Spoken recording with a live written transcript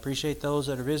Appreciate those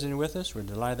that are visiting with us. We're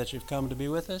delighted that you've come to be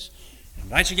with us. I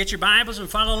invite you to get your Bibles and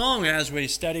follow along as we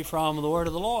study from the Word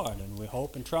of the Lord. And we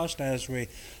hope and trust as we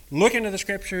look into the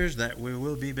Scriptures that we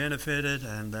will be benefited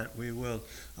and that we will,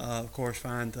 of course,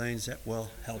 find things that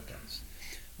will help us.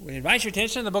 We invite your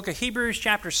attention to the book of Hebrews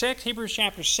chapter 6. Hebrews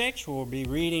chapter 6, we'll be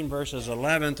reading verses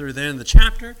 11 through the end of the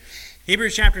chapter.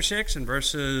 Hebrews chapter 6 and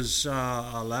verses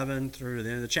 11 through the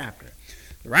end of the chapter.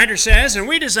 The writer says, "And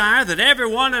we desire that every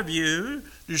one of you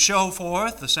do show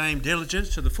forth the same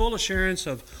diligence to the full assurance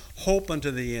of hope unto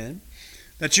the end,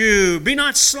 that you be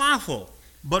not slothful,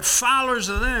 but followers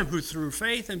of them who through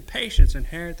faith and patience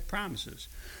inherit the promises.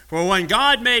 For when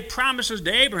God made promises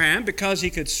to Abraham, because he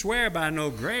could swear by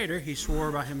no greater, he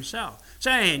swore by himself,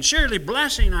 saying, Surely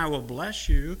blessing I will bless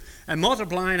you, and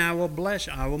multiplying I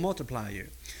will multiply you.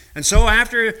 And so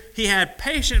after he had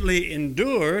patiently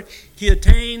endured, he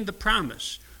attained the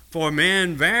promise. For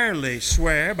men verily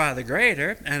swear by the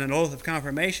greater, and an oath of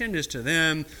confirmation is to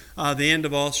them the end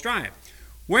of all strife.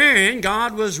 Wherein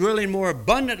God was willing more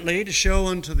abundantly to show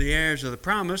unto the heirs of the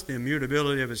promise the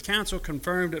immutability of his counsel,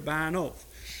 confirmed it by an oath.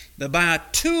 That by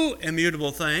two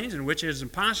immutable things, in which it is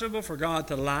impossible for God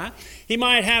to lie, he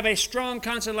might have a strong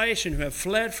consolation who have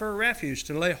fled for refuge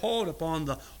to lay hold upon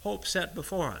the hope set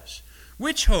before us.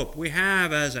 Which hope we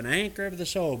have as an anchor of the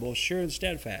soul, both sure and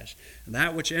steadfast, and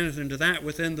that which entereth into that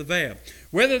within the veil,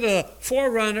 whither the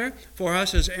forerunner for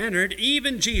us is entered,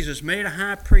 even Jesus made a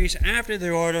high priest after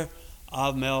the order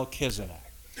of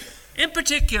Melchizedek." In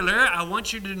particular, I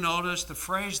want you to notice the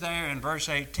phrase there in verse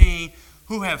 18,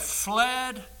 who have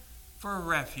fled for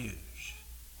refuge.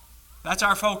 That's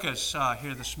our focus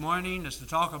here this morning, is to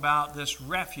talk about this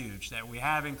refuge that we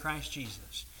have in Christ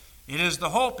Jesus. It is the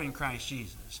hope in Christ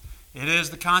Jesus. It is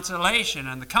the consolation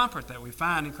and the comfort that we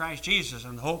find in Christ Jesus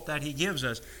and the hope that he gives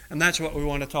us. And that's what we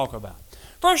want to talk about.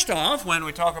 First off, when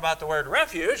we talk about the word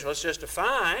refuge, let's just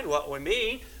define what we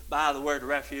mean by the word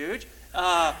refuge.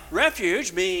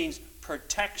 Refuge means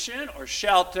protection or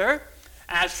shelter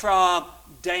as from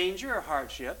danger or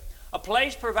hardship. A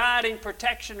place providing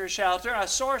protection or shelter, a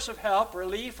source of help,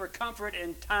 relief, or comfort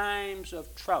in times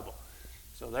of trouble.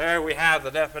 So there we have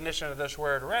the definition of this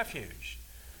word refuge.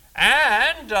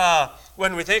 And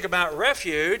when we think about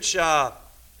refuge, there are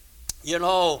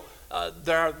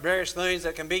various things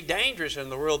that can be dangerous in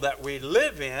the world that we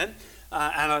live in.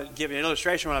 And I'll give you an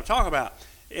illustration of what I'm talking about.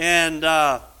 And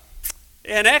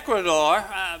in Ecuador,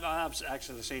 I've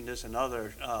actually seen this in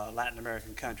other Latin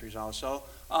American countries also,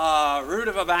 route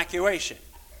of evacuation.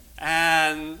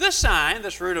 And this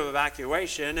route of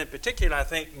evacuation, in particular, I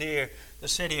think near the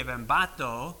city of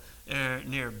Ambato,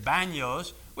 near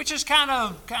Baños, which is kind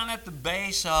of at the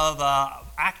base of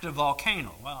active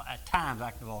volcano. Well, at times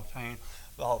active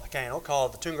volcano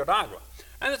called the Tunga d'Agua.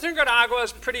 And the Tunga d'Agua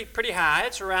is pretty high.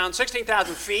 It's around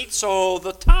 16,000 feet, so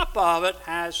the top of it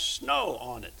has snow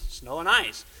on it, snow and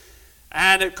ice.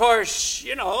 And of course,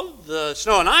 the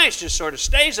snow and ice just sort of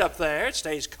stays up there. It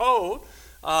stays cold.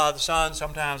 The sun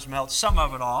sometimes melts some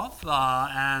of it off,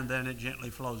 and then it gently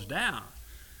flows down.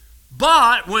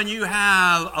 But when you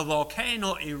have a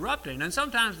volcano erupting, and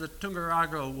sometimes the Tunga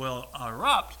d'Agua will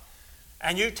erupt,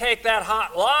 and you take that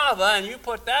hot lava and you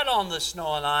put that on the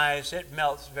snow and ice, it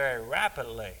melts very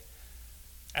rapidly.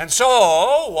 And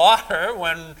so water,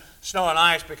 when snow and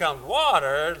ice becomes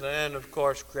water, then of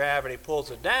course gravity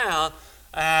pulls it down,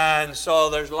 and so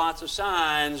there's lots of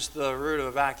signs, the route of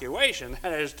evacuation.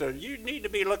 That is, you need to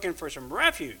be looking for some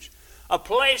refuge, a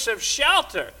place of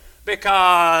shelter.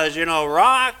 Because,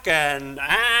 rock and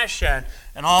ash and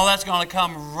all that's going to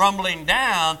come rumbling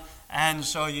down, and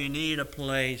so you need a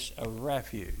place of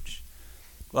refuge.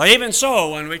 Well, even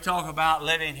so, when we talk about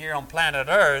living here on planet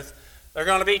Earth, there are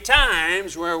going to be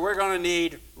times where we're going to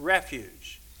need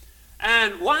refuge.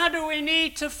 And why do we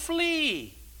need to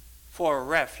flee for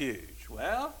refuge?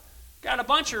 Well, got a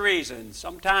bunch of reasons.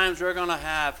 Sometimes we're going to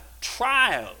have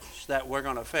trials that we're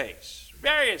going to face.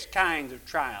 Various kinds of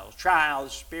trials.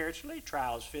 Trials spiritually,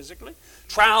 trials physically,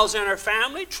 trials in our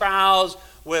family, trials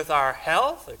with our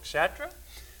health, etc.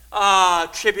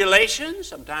 Tribulations.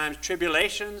 Sometimes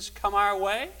tribulations come our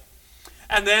way.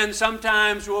 And then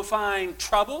sometimes we'll find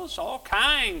troubles, all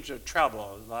kinds of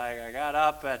troubles. Like I got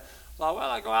up and thought,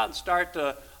 I go out and start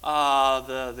the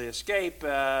escape.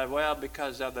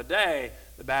 Because of the day,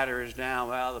 the battery is down.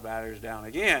 Well, the battery is down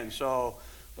again. So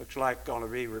looks like going to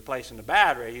be replacing the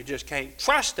battery. You just can't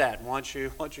trust that. Once you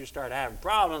start having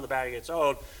problems, the battery gets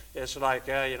old, it's like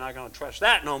you're not going to trust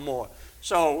that no more.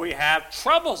 So we have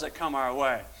troubles that come our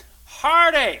way.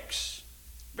 Heartaches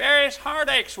Various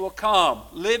heartaches will come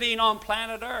living on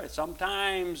planet Earth.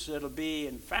 Sometimes it'll be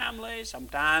in family,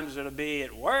 sometimes it'll be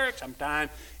at work,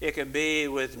 sometimes it can be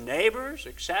with neighbors,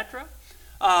 etc.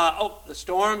 The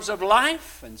storms of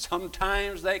life, and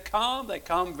sometimes they come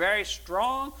very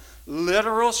strong,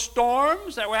 literal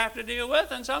storms that we have to deal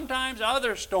with, and sometimes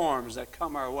other storms that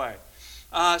come our way.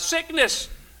 Sickness,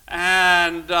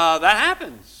 and that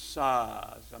happens.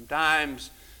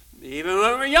 Sometimes, even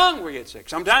when we're young, we get sick.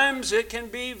 Sometimes it can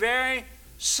be very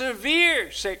severe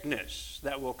sickness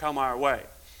that will come our way.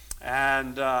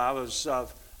 And there was a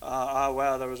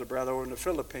brother over in the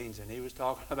Philippines, and he was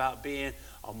talking about being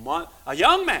a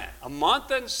young man, a month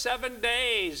and 7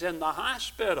 days in the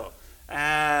hospital.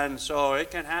 And so it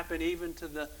can happen even to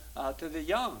the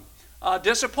young.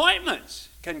 Disappointments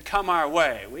can come our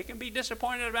way. We can be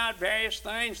disappointed about various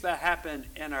things that happen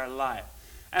in our life.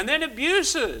 And then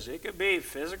abuses. It could be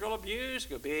physical abuse, it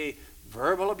could be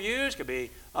verbal abuse, it could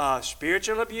be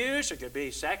spiritual abuse, it could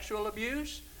be sexual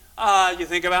abuse. You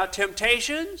think about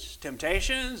temptations.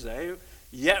 Temptations, they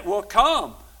yet will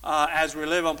come as we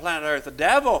live on planet Earth. The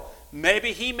devil,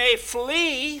 maybe he may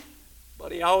flee,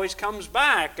 but he always comes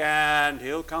back, and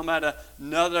he'll come at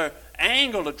another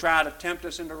angle to try to tempt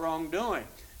us into wrongdoing.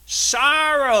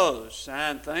 Sorrows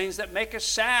and things that make us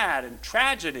sad, and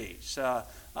tragedies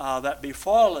that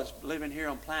befall us living here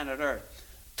on planet Earth.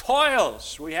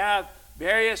 Toils. We have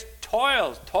various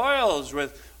toils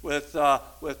with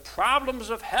problems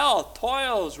of health,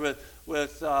 toils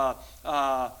with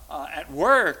at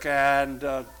work,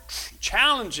 and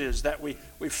challenges that we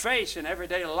face in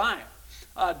everyday life.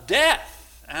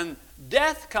 Death, and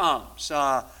death comes,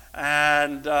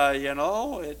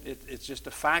 it's just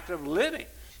a fact of living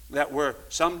that we're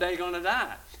someday going to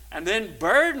die. And then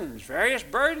burdens, various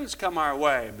burdens come our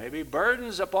way. Maybe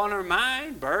burdens upon our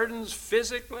mind, burdens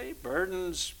physically,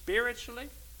 burdens spiritually.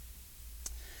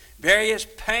 Various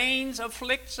pains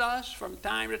afflicts us from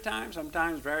time to time,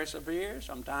 sometimes very severe,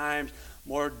 sometimes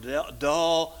more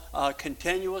dull,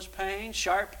 continuous pains,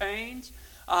 sharp pains.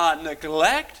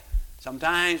 Neglect.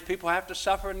 Sometimes people have to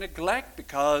suffer neglect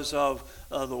because of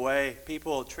the way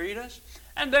people treat us.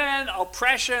 And then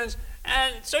oppressions.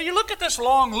 And so you look at this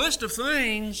long list of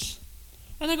things,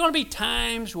 and there are going to be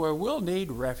times where we'll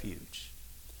need refuge.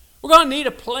 We're going to need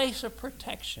a place of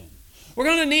protection. We're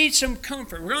going to need some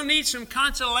comfort. We're going to need some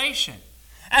consolation.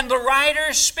 And the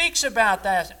writer speaks about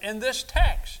that in this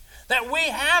text, that we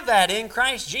have that in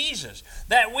Christ Jesus,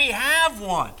 that we have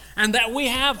one, and that we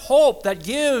have hope that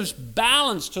gives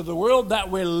balance to the world that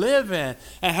we live in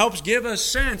and helps give us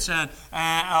sense of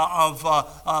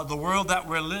the world that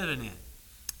we're living in.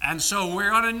 And so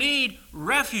we're going to need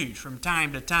refuge from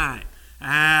time to time,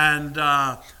 and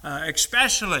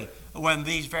especially when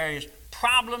these various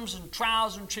problems and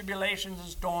trials and tribulations and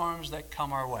storms that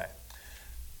come our way.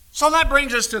 So that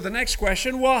brings us to the next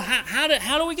question. Well, how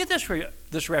do we get this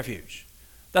refuge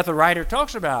that the writer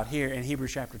talks about here in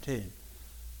Hebrews chapter 10,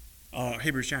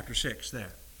 Hebrews chapter 6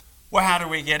 there? Well, how do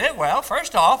we get it? Well,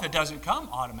 first off, it doesn't come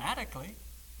automatically.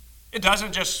 It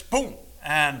doesn't just boom,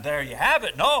 and there you have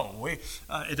it. No,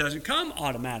 it doesn't come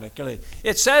automatically.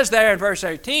 It says there in verse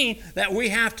 18 that we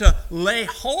have to lay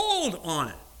hold on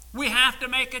it. We have to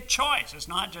make a choice. It's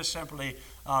not just simply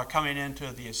coming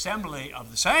into the assembly of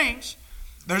the saints.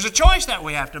 There's a choice that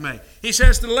we have to make. He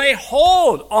says to lay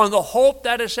hold on the hope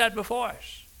that is set before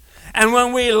us. And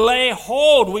when we lay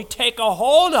hold, we take a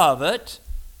hold of it,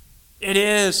 it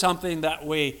is something that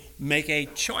we make a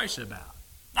choice about.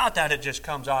 Not that it just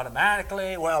comes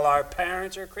automatically. Well, our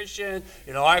parents are Christian,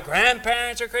 our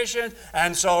grandparents are Christian,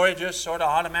 and so it just sort of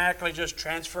automatically just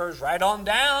transfers right on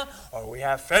down. Or we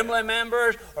have family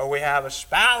members, or we have a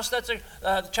spouse that's a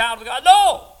child of God.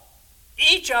 No!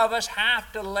 Each of us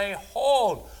have to lay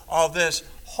hold of this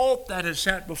hope that is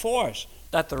set before us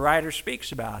that the writer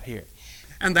speaks about here.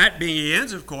 And that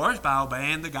begins, of course, by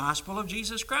obeying the gospel of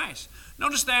Jesus Christ.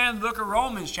 Notice there in the book of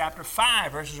Romans chapter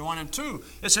 5, verses 1 and 2.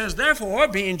 It says, therefore,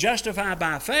 being justified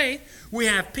by faith, we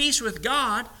have peace with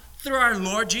God through our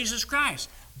Lord Jesus Christ,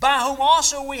 by whom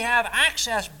also we have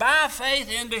access by faith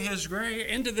into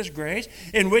this grace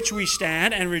in which we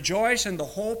stand and rejoice in the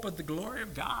hope of the glory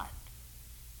of God.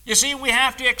 You see, we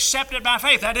have to accept it by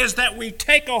faith. That is, that we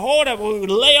take a hold of it, we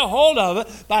lay a hold of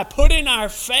it by putting our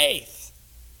faith.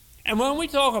 And when we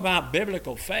talk about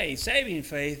biblical faith, saving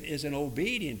faith is an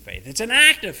obedient faith. It's an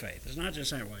act of faith. It's not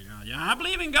just saying, well, I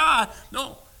believe in God.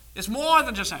 No, it's more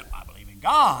than just saying, I believe in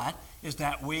God. It's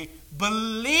that we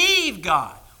believe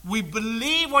God. We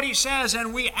believe what He says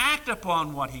and we act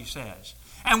upon what He says.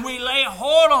 And we lay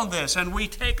hold on this, and we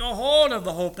take a hold of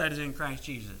the hope that is in Christ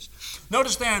Jesus.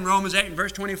 Notice there in Romans 8 and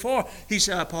verse 24,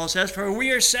 Paul says, "For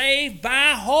we are saved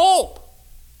by hope."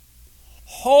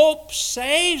 Hope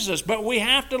saves us, but we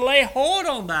have to lay hold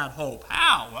on that hope.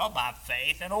 How? Well, by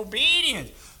faith and obedience,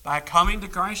 by coming to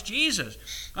Christ Jesus.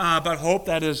 But hope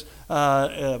that is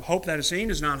seen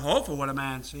is not hope for what a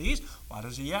man sees. What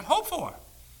does he yet hope for?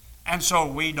 And so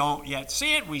we don't yet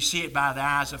see it. We see it by the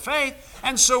eyes of faith.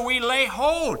 And so we lay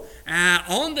hold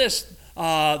on this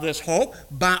hope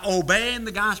by obeying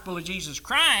the gospel of Jesus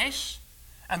Christ.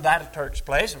 And that takes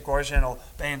place, of course, in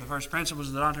obeying the first principles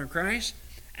of the doctrine of Christ.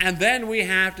 And then we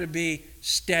have to be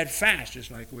steadfast,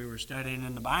 just like we were studying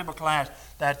in the Bible class,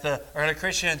 that the early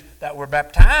Christians that were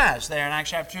baptized there in Acts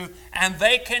chapter 2, and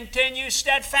they continued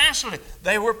steadfastly.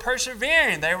 They were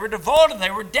persevering. They were devoted.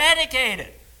 They were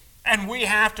dedicated. And we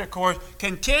have to, of course,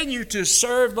 continue to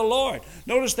serve the Lord.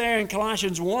 Notice there in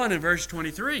Colossians 1 and verse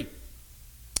 23,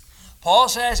 Paul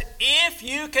says, if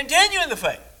you continue in the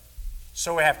faith.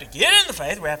 So we have to get in the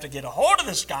faith. We have to get a hold of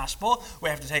this gospel. We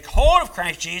have to take hold of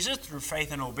Christ Jesus through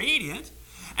faith and obedience.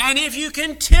 And if you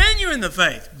continue in the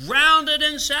faith, grounded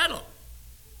and settled,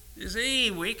 you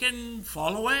see, we can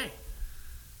fall away.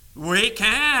 We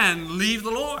can leave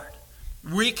the Lord.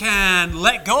 We can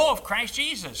let go of Christ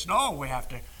Jesus. No, we have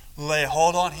to lay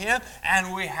hold on Him,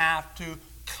 and we have to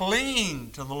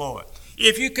cling to the Lord.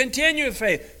 If you continue in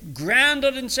faith,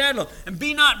 grounded and settled, and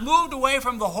be not moved away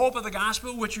from the hope of the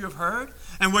gospel which you have heard,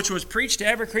 and which was preached to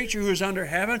every creature who is under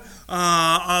heaven,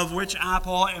 of which I,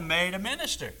 Paul, am made a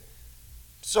minister.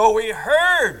 So we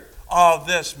heard of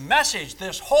this message,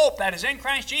 this hope that is in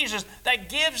Christ Jesus, that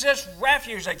gives us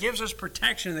refuge, that gives us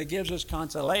protection, that gives us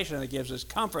consolation, that gives us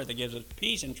comfort, that gives us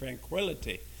peace and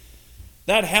tranquility.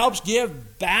 That helps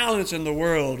give balance in the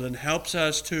world and helps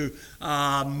us to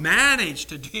manage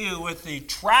to deal with the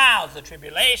trials, the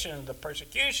tribulations, the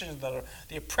persecutions, the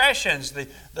oppressions,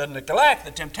 the neglect,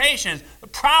 the temptations, the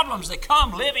problems that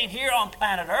come living here on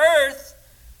planet Earth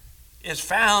is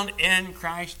found in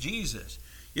Christ Jesus.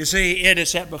 You see, it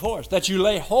is set before us, that you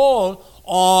lay hold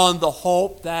on the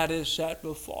hope that is set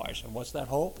before us. And what's that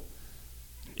hope?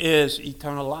 Is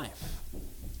eternal life,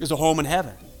 is a home in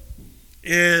heaven,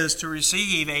 is to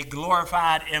receive a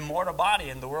glorified immortal body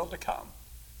in the world to come.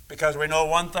 Because we know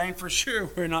one thing for sure,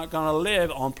 we're not going to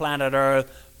live on planet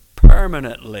Earth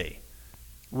permanently.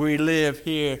 We live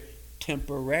here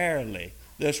temporarily.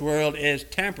 This world is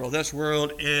temporal. This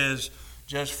world is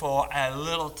just for a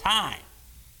little time.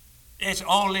 It's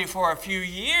only for a few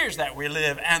years that we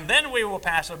live, and then we will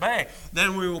pass away.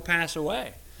 Then we will pass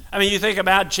away. I mean, you think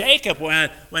about Jacob when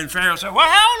Pharaoh said, well,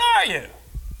 how old are you?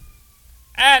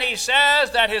 And he says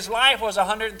that his life was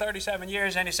 137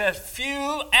 years, and he says, few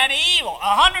and evil.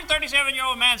 A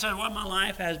 137-year-old man says, well, my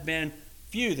life has been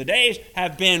few. The days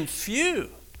have been few.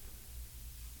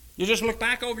 You just look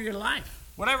back over your life,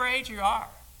 whatever age you are.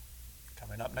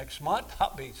 Coming up next month,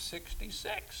 I'll be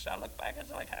 66. I look back and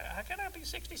it's like, how can I be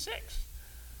 66?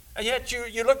 And yet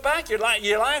you look back, your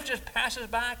life just passes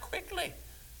by quickly.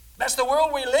 That's the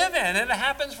world we live in, and it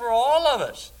happens for all of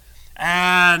us.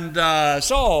 And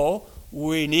so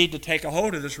we need to take a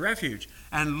hold of this refuge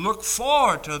and look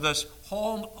forward to this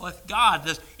home with God,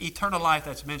 this eternal life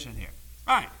that's mentioned here.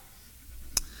 All right.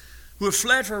 We've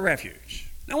fled for refuge.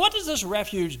 Now, what does this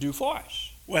refuge do for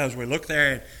us? Well, as we look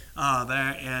there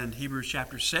in Hebrews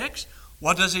chapter 6,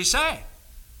 what does he say?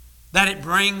 That it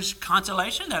brings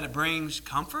consolation, that it brings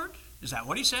comfort? Is that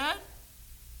what he said?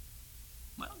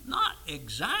 Well, not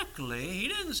exactly. He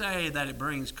didn't say that it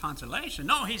brings consolation.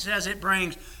 No, he says it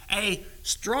brings a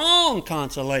strong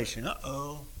consolation.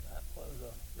 Uh-oh, that was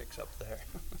a mix-up there.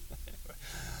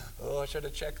 Oh, I should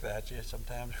have checked that. Yeah,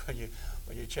 sometimes when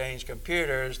you change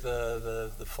computers,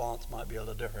 the fonts might be a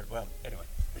little different. Well, anyway,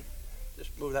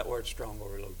 just move that word strong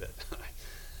over a little bit.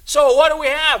 So what do we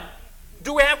have?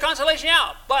 Do we have consolation?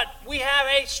 Yeah, but we have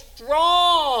a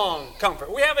strong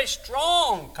comfort. We have a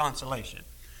strong consolation.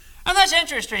 And that's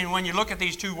interesting when you look at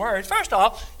these two words. First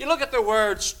off, you look at the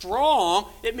word strong,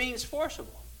 it means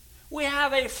forcible. We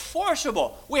have a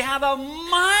forcible, we have a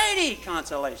mighty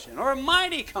consolation, or a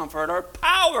mighty comfort, or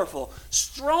powerful,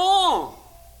 strong,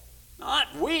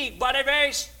 not weak, but a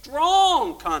very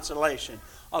strong consolation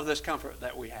of this comfort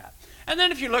that we have. And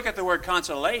then if you look at the word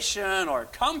consolation or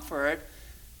comfort,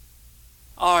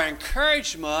 or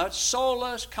encouragement,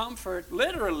 solace, comfort,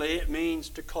 literally it means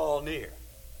to call near.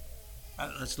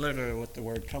 That's literally what the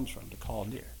word comes from, to call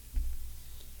near.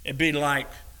 It'd be like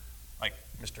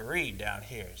Mr. Reed down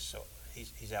here. So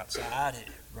he's outside,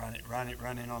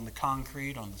 running on the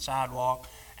concrete, on the sidewalk,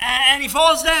 and he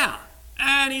falls down,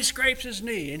 and he scrapes his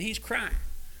knee, and he's crying.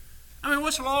 I mean,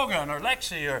 what's Logan or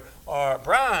Lexi or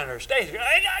Brian or Stacy?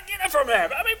 Hey, get up from there.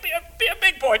 I mean, be a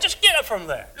big boy. Just get up from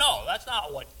there. No, that's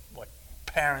not what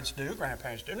parents do,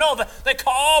 grandparents do. No, they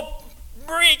call,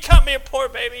 Bree, come here, poor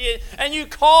baby, and you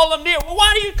call them near. Well,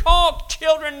 why do you call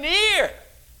children near?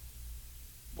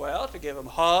 Well, to give them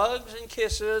hugs and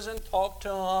kisses and talk to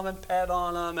them and pet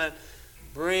on them and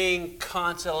bring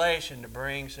consolation, to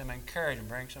bring some encouragement,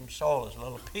 bring some solace, a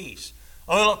little peace,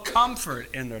 a little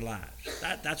comfort in their lives.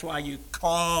 That's why you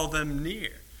call them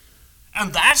near.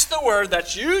 And that's the word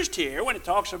that's used here when it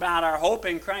talks about our hope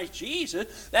in Christ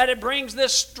Jesus, that it brings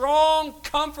this strong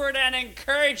comfort and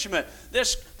encouragement,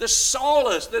 this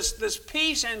solace, this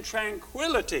peace and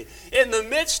tranquility. In the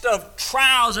midst of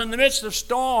trials, in the midst of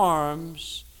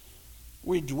storms,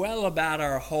 we dwell about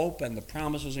our hope and the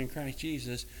promises in Christ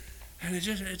Jesus, and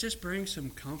it just brings some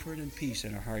comfort and peace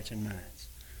in our hearts and minds.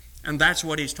 And that's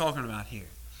what he's talking about here.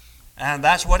 And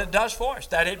that's what it does for us,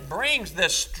 that it brings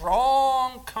this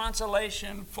strong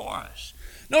consolation for us.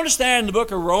 Notice there in the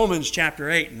book of Romans chapter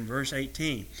 8 and verse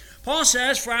 18, Paul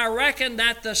says, for I reckon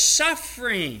that the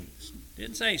sufferings,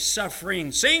 didn't say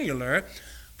suffering singular,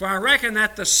 for I reckon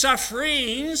that the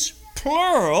sufferings,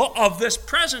 plural, of this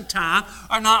present time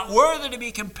are not worthy to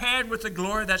be compared with the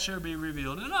glory that shall be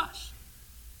revealed in us.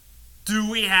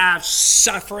 Do we have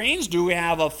sufferings? Do we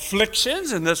have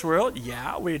afflictions in this world?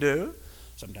 Yeah, we do.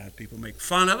 Sometimes people make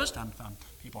fun of us. Sometimes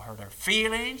people hurt our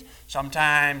feelings.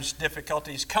 Sometimes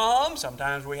difficulties come.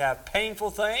 Sometimes we have painful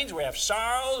things. We have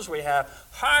sorrows. We have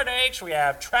heartaches. We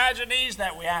have tragedies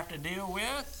that we have to deal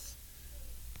with.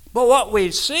 But what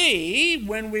we see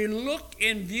when we look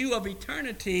in view of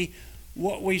eternity,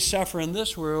 what we suffer in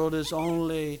this world is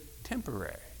only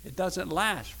temporary. It doesn't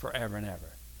last forever and ever.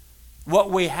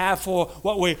 What we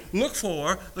look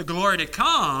for, the glory to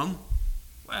come,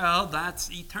 well,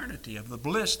 that's eternity of the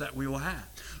bliss that we will have.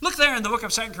 Look there in the book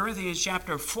of 2 Corinthians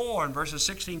chapter 4 and verses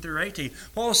 16 through 18.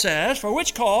 Paul says, for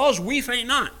which cause we faint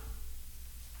not.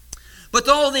 But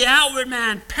though the outward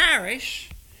man perish,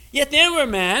 yet the inward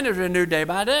man is renewed day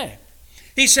by day.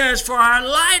 He says, for our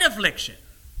light affliction.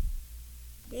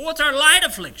 What's our light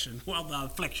affliction? Well, the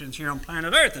afflictions here on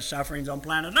planet Earth, the sufferings on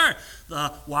planet Earth,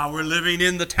 while we're living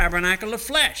in the tabernacle of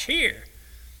flesh here.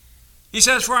 He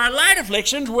says, for our light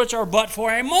afflictions, which are but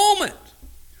for a moment,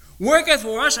 worketh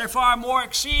for us a far more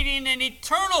exceeding and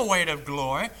eternal weight of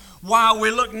glory, while we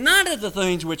look not at the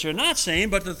things which are not seen,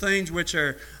 but the things which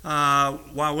are,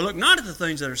 while we look not at the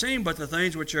things that are seen, but the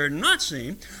things which are not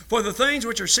seen. For the things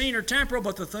which are seen are temporal,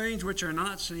 but the things which are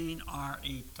not seen are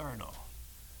eternal.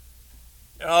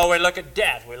 Oh, we look at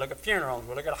death, we look at funerals,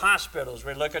 we look at hospitals,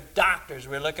 we look at doctors,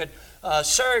 we look at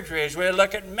surgeries, we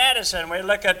look at medicine, we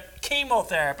look at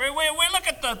chemotherapy, we look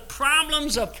at the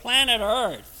problems of planet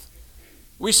Earth.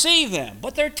 We see them,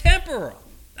 but they're temporal.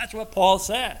 That's what Paul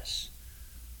says.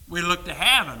 We look to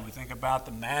heaven, we think about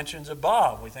the mansions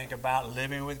above, we think about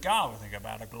living with God, we think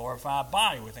about a glorified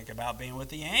body, we think about being with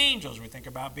the angels, we think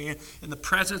about being in the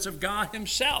presence of God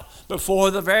himself, before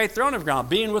the very throne of God,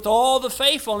 being with all the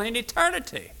faithful in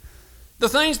eternity. The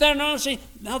things that are not seen,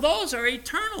 now those are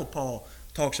eternal, Paul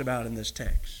talks about in this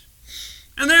text.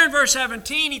 And there in verse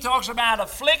 17, he talks about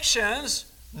afflictions.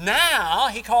 Now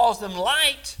he calls them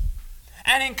light.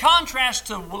 And in contrast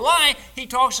to light, he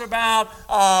talks about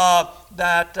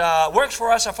that works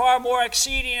for us a far more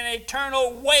exceeding and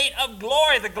eternal weight of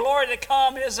glory. The glory to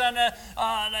come is an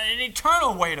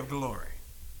eternal weight of glory.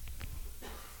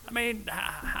 I mean,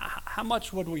 how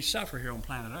much would we suffer here on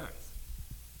planet Earth?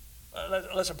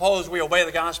 Let's suppose we obey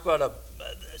the gospel at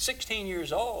 16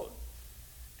 years old,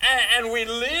 and we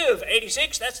live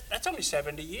 86. That's only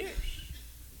 70 years,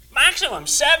 maximum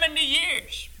 70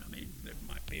 years.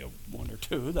 Be a one or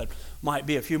two that might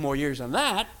be a few more years than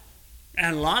that,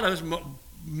 and a lot of us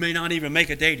may not even make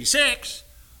it to 86,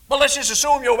 but let's just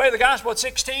assume you obey the gospel at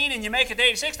 16 and you make it to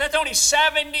 86. That's only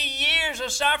 70 years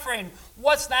of suffering.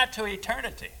 What's that to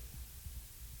eternity?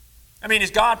 I mean,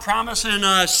 is God promising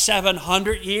us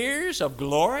 700 years of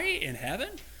glory in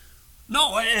heaven?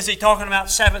 No. Is he talking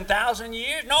about 7,000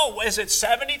 years? No. Is it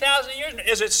 70,000 years?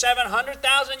 Is it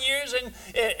 700,000 years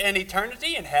in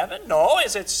eternity in heaven? No.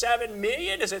 Is it 7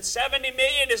 million? Is it 70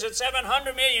 million? Is it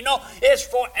 700 million? No. It's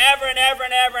forever and ever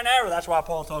and ever and ever. That's why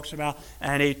Paul talks about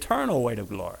an eternal weight of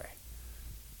glory.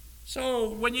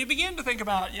 So when you begin to think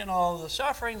about, the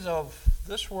sufferings of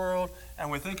this world, and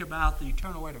we think about the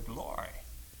eternal weight of glory,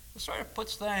 it sort of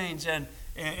puts things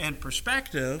in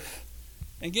perspective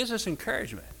and gives us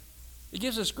encouragement. It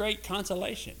gives us great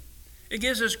consolation. It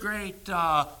gives us great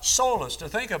solace to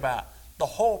think about the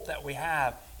hope that we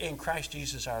have in Christ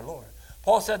Jesus our Lord.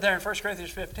 Paul said there in 1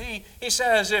 Corinthians 15, he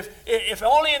says, if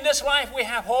only in this life we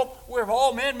have hope, we're of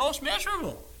all men most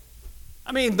miserable.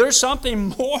 I mean, there's something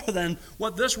more than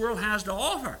what this world has to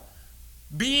offer.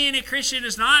 Being a Christian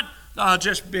is not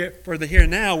just for the here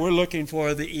and now. We're looking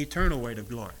for the eternal weight of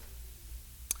glory.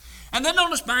 And then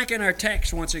notice back in our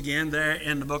text once again there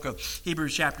in the book of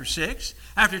Hebrews chapter 6,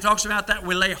 after he talks about that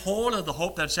we lay hold of the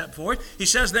hope that's set forth, he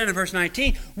says then in verse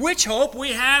 19, which hope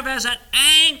we have as an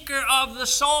anchor of the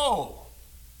soul.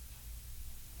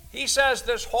 He says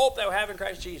this hope that we have in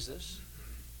Christ Jesus,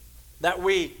 that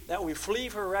we flee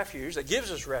for refuge, that gives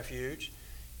us refuge,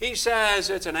 he says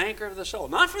it's an anchor of the soul.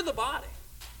 Not for the body,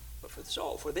 but for the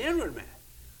soul, for the inward man,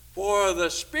 for the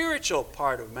spiritual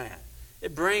part of man.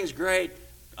 It brings great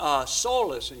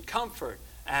solace and comfort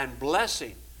and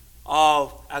blessing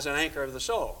as an anchor of the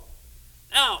soul.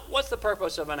 Now, what's the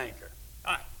purpose of an anchor?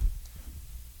 All right.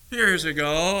 Years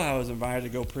ago, I was invited to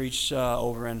go preach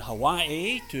over in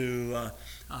Hawaii to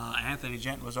Anthony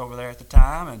Gent was over there at the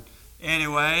time. And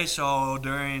anyway, so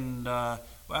during,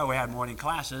 we had morning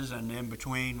classes, and in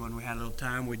between when we had a little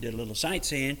time, we did a little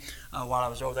sightseeing while I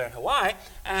was over there in Hawaii.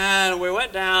 And we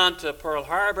went down to Pearl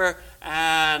Harbor,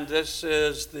 and this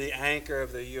is the anchor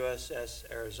of the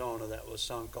USS Arizona that was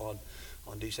sunk on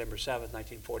December 7th,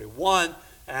 1941.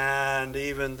 And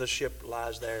even the ship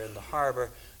lies there in the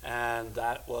harbor, and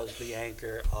that was the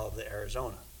anchor of the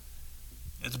Arizona.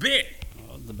 It's big.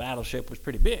 The battleship was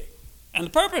pretty big. And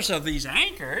the purpose of these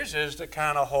anchors is to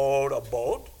kind of hold a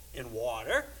boat in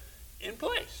water in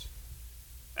place.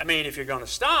 I mean, if you're going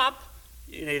to stop,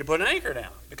 you need to put an anchor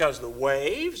down, because the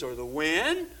waves or the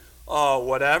wind or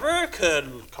whatever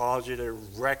could cause you to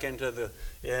wreck into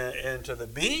the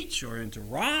beach or into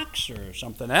rocks or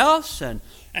something else.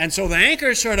 And so the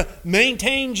anchor sort of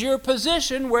maintains your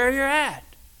position where you're at.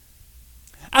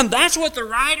 And that's what the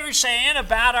writer is saying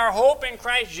about our hope in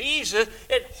Christ Jesus.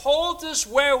 It holds us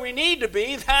where we need to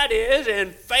be, that is,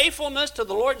 in faithfulness to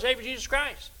the Lord and Savior Jesus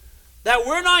Christ. That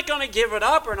we're not going to give it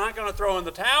up. We're not going to throw in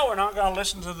the towel. We're not going to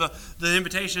listen to the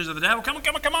invitations of the devil. Come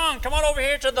on over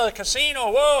here to the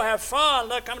casino. Whoa, have fun.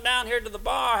 Look, come down here to the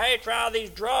bar. Hey, try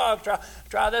these drugs.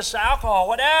 Try this alcohol,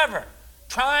 whatever.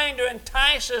 Trying to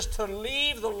entice us to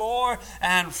leave the Lord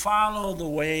and follow the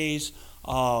ways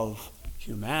of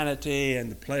humanity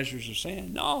and the pleasures of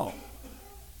sin. No.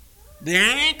 The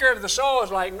anchor of the soul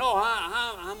is like, no,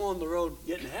 I'm on the road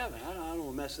getting to heaven. I don't want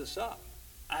to mess this up.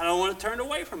 I don't want to turn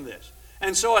away from this.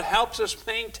 And so it helps us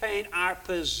maintain our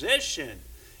position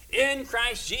in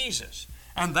Christ Jesus.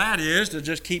 And that is to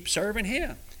just keep serving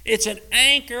Him. It's an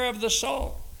anchor of the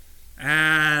soul.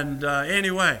 And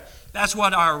anyway, that's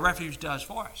what our refuge does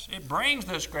for us. It brings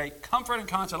this great comfort and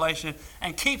consolation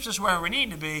and keeps us where we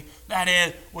need to be. That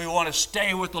is, we want to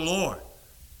stay with the Lord,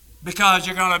 because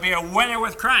you're going to be a winner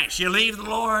with Christ. You leave the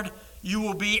Lord, you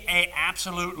will be an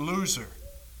absolute loser,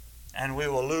 and we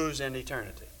will lose in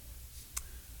eternity.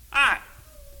 All right.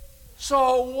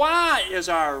 So why is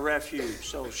our refuge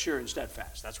so sure and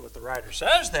steadfast? That's what the writer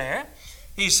says there.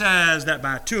 He says that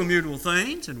by two immutable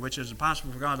things, in which it is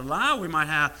impossible for God to lie, we might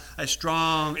have a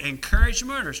strong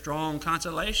encouragement or strong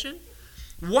consolation.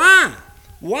 Why?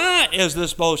 Why is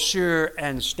this both sure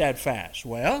and steadfast?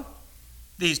 Well,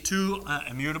 these two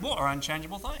immutable or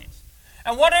unchangeable things.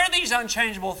 And what are these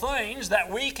unchangeable things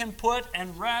that we can put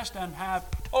and rest and have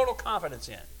total confidence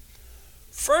in?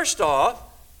 First off,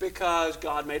 because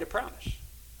God made a promise.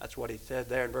 That's what he said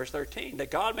there in verse 13, that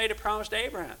God made a promise to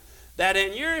Abraham, that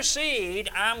in your seed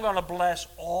I'm going to bless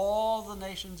all the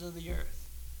nations of the earth.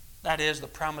 That is the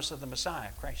promise of the Messiah,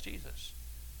 Christ Jesus.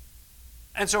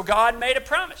 And so God made a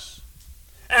promise.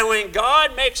 And when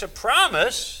God makes a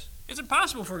promise, it's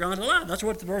impossible for God to lie. That's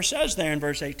what the verse says there in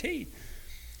verse 18.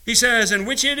 He says, in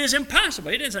which it is impossible.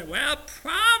 He didn't say, well,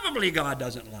 probably God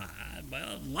doesn't lie.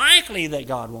 Well, likely that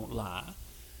God won't lie.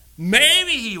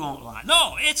 Maybe he won't lie.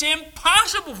 No, it's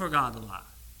impossible for God to lie.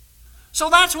 So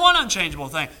that's one unchangeable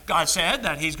thing. God said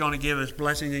that he's going to give us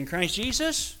blessings in Christ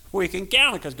Jesus. We can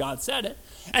count it because God said it.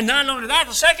 And not only that,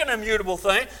 the second immutable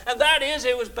thing, and that is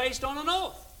it was based on an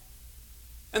oath.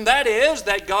 And that is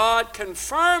that God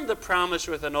confirmed the promise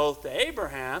with an oath to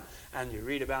Abraham. And you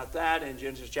read about that in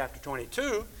Genesis chapter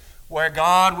 22, where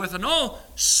God with an oath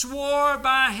swore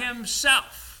by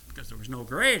himself, because there was no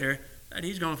greater, that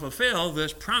he's going to fulfill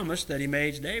this promise that he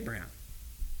made to Abraham.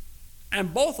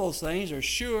 And both those things are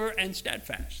sure and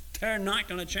steadfast. They're not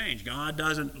going to change. God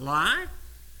doesn't lie.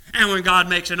 And when God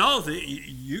makes an oath,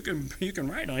 you can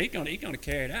write on it. He's going to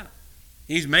carry it out.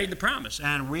 He's made the promise,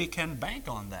 and we can bank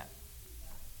on that.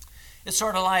 It's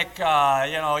sort of like,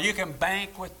 you can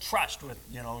bank with trust,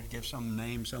 give some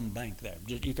name, some bank there.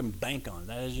 You can bank on it.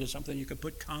 That is just something you can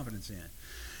put confidence in.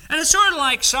 And it's sort of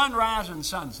like sunrise and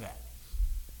sunset.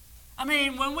 I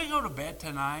mean, when we go to bed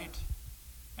tonight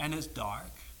and it's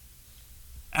dark,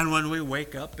 and when we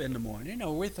wake up in the morning,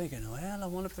 we're thinking, well, I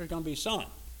wonder if there's going to be sun.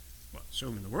 Well,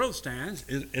 assuming the world stands,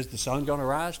 is the sun going to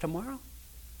rise tomorrow?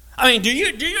 I mean, do you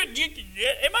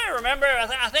anybody remember?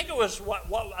 I think it was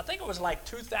I think it was like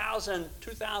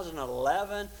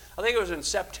 2011. I think it was in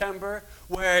September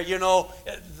where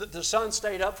the sun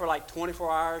stayed up for like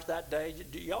 24 hours that day.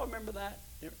 Do y'all remember that?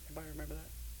 Anybody remember that?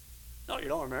 No, you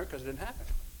don't remember because it didn't happen.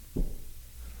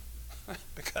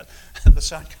 Because the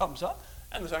sun comes up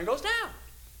and the sun goes down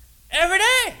every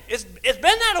day. It's been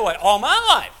that way all my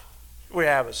life. We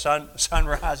have a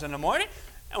sunrise in the morning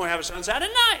and we have a sunset at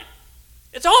night.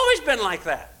 It's always been like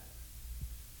that.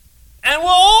 And will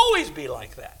always be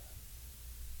like that.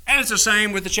 And it's the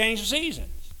same with the change of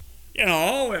seasons. It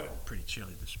was pretty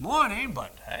chilly this morning,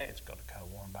 but hey, it's going to kind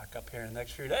of warm back up here in the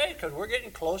next few days because we're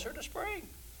getting closer to spring.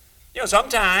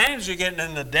 Sometimes you're getting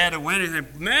in the dead of winter and you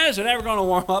think, man, is it ever going to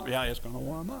warm up? Yeah, it's going to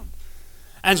warm up.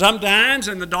 And sometimes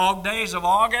in the dog days of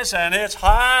August and it's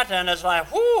hot and it's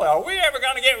like, whew, are we ever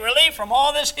going to get relief from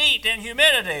all this heat and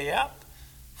humidity? Yep.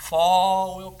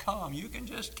 Fall will come. You can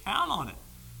just count on it.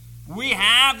 We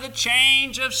have the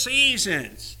change of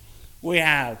seasons. We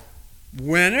have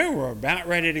winter. We're about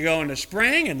ready to go into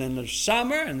spring, and then there's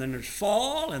summer, and then there's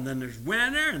fall, and then there's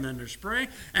winter, and then there's spring,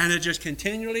 and it just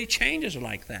continually changes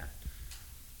like that.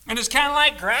 And it's kind of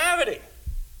like gravity.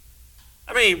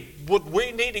 I mean, would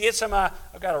we need to get some, I've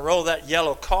got to roll that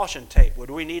yellow caution tape. Would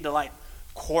we need to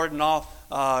cordon off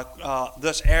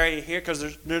this area here because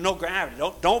there's no gravity?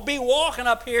 Don't be walking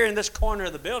up here in this corner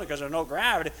of the building because there's no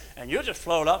gravity, and you'll just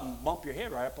float up and bump your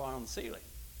head right up on the ceiling.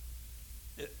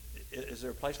 Is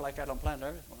there a place like that on planet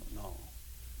Earth? Well, no.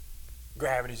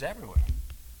 Gravity's everywhere.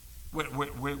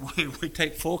 We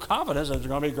take full confidence that there's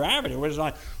going to be gravity. We're just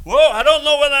like, whoa, I don't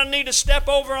know whether I need to step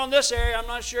over on this area. I'm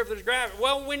not sure if there's gravity.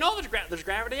 Well, we know there's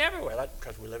gravity everywhere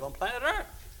because we live on planet Earth.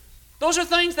 Those are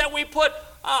things that we put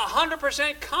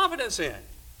 100% confidence in.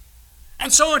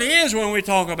 And so it is when we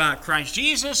talk about Christ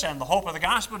Jesus and the hope of the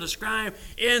gospel described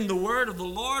in the word of the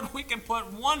Lord. We can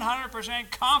put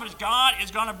 100% confidence. God is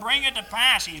going to bring it to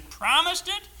pass. He's promised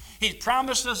it. He's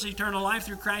promised us eternal life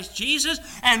through Christ Jesus,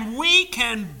 and we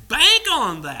can bank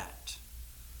on that.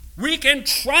 We can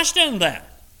trust in that.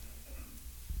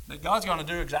 That God's going to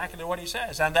do exactly what He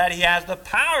says, and that He has the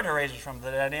power to raise us from the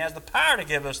dead, and He has the power to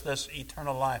give us this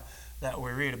eternal life that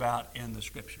we read about in the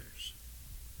Scriptures.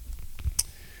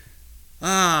 Who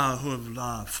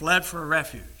have fled for a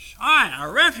refuge. All right,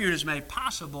 our refuge is made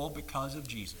possible because of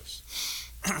Jesus.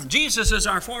 Jesus is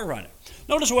our forerunner.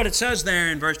 Notice what it says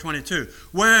there in verse 22.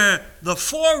 Where the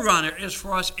forerunner is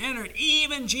for us entered,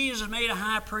 even Jesus made a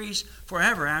high priest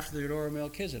forever after the order of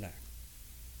Melchizedek.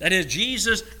 That is,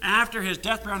 Jesus, after His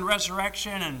death, burial, and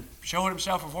resurrection and showing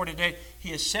Himself for 40 days,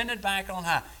 He ascended back on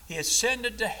high. He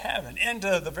ascended to heaven,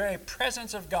 into the very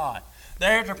presence of God,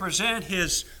 there to present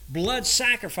His blood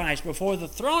sacrifice before the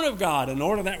throne of God in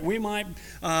order that we might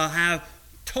have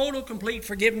total, complete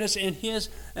forgiveness in His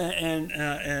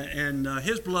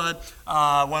His blood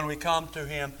when we come to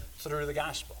Him through the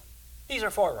gospel. He's our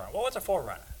forerunner. Well, what's a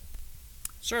forerunner?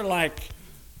 Sort of like,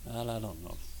 well, I don't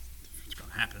know if it's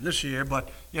going to happen this year, but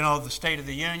the State of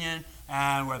the Union,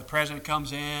 and where the president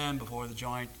comes in before the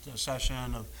joint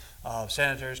session of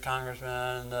senators,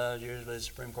 congressmen, usually the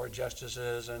Supreme Court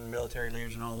justices, and military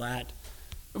leaders and all that.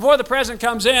 Before the president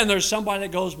comes in, there's somebody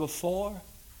that goes before.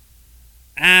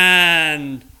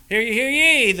 And hear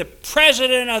ye, the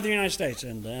President of the United States.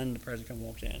 And then the President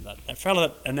walks in. That fellow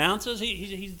that announces,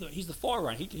 he's the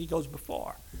forerunner. He goes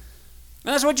before.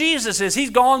 And that's what Jesus is. He's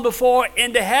gone before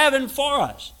into heaven for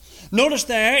us. Notice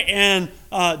there in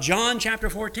John chapter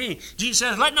 14, Jesus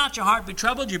says, let not your heart be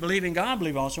troubled. You believe in God,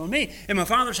 believe also in me. In my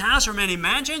Father's house are many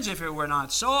mansions. If it were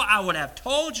not so, I would have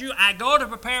told you, I go to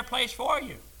prepare a place for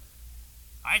you.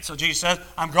 All right, so Jesus says,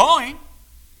 I'm going.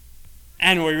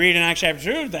 And we read in Acts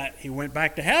chapter 2 that He went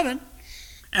back to heaven.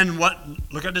 And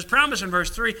look at this promise in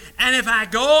verse 3. And if I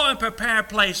go and prepare a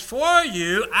place for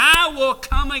you, I will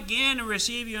come again and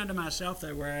receive you unto myself,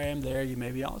 that where I am, there you may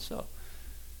be also.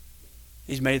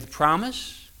 He's made the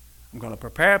promise. I'm going to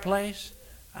prepare a place,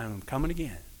 and I'm coming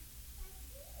again.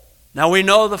 Now we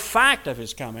know the fact of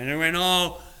His coming, and we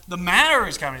know the manner of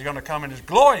His coming. He's going to come in His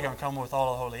glory. He's going to come with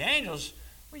all the holy angels.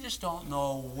 We just don't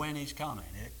know when He's coming.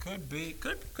 It could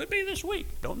be this week.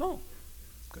 Don't know.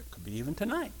 Could be even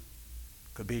tonight.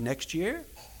 Could be next year.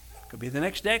 Could be the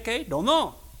next decade. Don't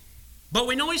know. But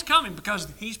we know He's coming because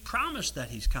He's promised that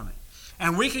He's coming.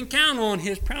 And we can count on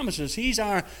His promises. He's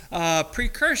our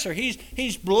precursor.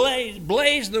 He's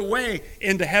blazed the way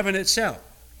into heaven itself.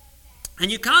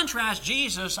 And you contrast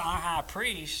Jesus, our high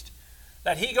priest,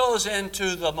 that he goes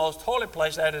into the most holy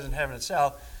place, that is in heaven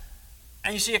itself,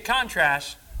 and you see a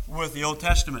contrast with the Old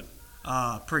Testament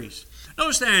priest.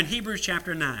 Notice there in Hebrews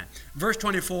chapter 9, verse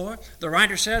 24, the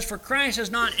writer says, "For Christ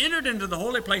has not entered into the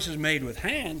holy places made with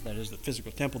hands," that is the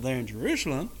physical temple there in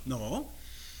Jerusalem, no,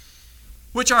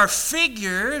 "which are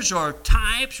figures or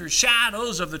types or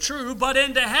shadows of the true, but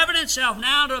into heaven itself,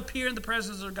 now to appear in the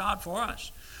presence of God for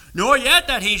us. Nor yet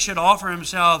that he should offer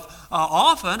himself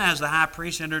often, as the high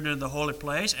priest entered into the holy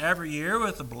place every year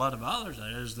with the blood of others."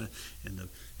 That is,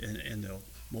 in the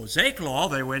Mosaic law,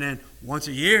 they went in once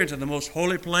a year into the most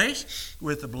holy place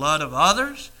with the blood of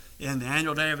others in the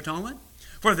annual Day of Atonement.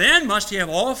 "For then must he have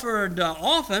offered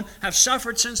often, have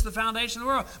suffered since the foundation of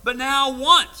the world. But now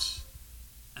once,"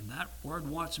 and that word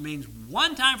once means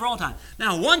one time for all time.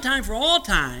 Now, one time for all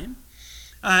time,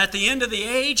 at the end of the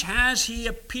age, has he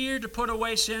appeared to put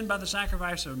away sin by the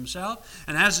sacrifice of himself,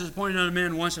 and as is appointed unto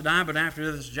men once to die, but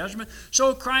after this judgment,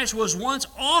 so Christ was once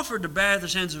offered to bear the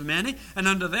sins of many, and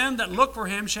unto them that look for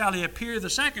him shall he appear the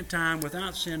second time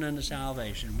without sin unto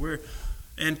salvation. We're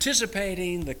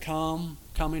anticipating the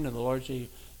coming of the Lord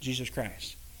Jesus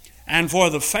Christ. And for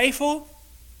the faithful,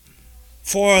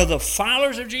 for the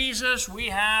followers of Jesus, we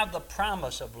have the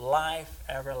promise of life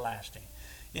everlasting.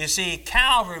 You see,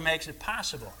 Calvary makes it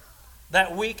possible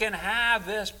that we can have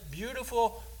this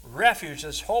beautiful refuge,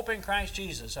 this hope in Christ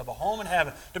Jesus of a home in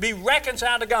heaven, to be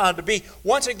reconciled to God, to be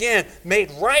once again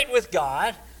made right with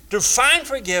God, to find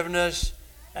forgiveness,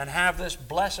 and have this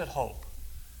blessed hope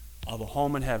of a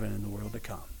home in heaven in the world to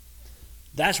come.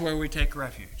 That's where we take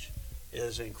refuge,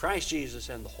 is in Christ Jesus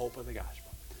and the hope of the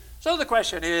gospel. So the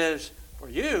question is, for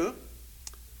you,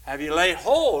 have you laid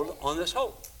hold on this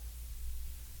hope?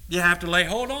 You have to lay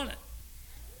hold on it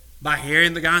by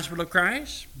hearing the gospel of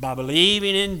Christ, by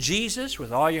believing in Jesus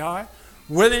with all your heart,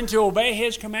 willing to obey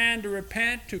his command to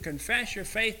repent, to confess your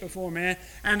faith before men,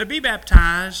 and to be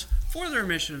baptized for the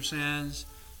remission of sins.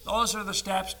 Those are the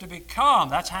steps to become.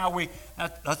 That's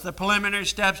the preliminary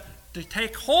steps to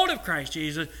take hold of Christ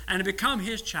Jesus and to become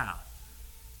his child.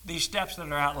 These steps that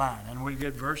are outlined, and we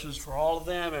give verses for all of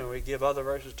them, and we give other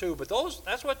verses too. But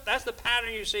that's the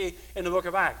pattern you see in the book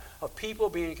of Acts of people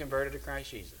being converted to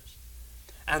Christ Jesus,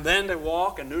 and then they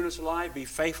walk in newness of life, be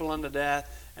faithful unto death,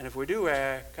 and if we do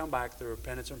err, come back through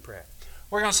repentance and prayer.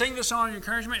 We're going to sing this song of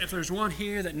encouragement. If there's one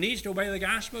here that needs to obey the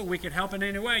gospel, we can help in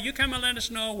any way. You come and let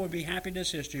us know. We'll be happy to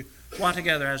assist you. While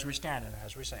together as we stand and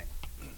as we sing.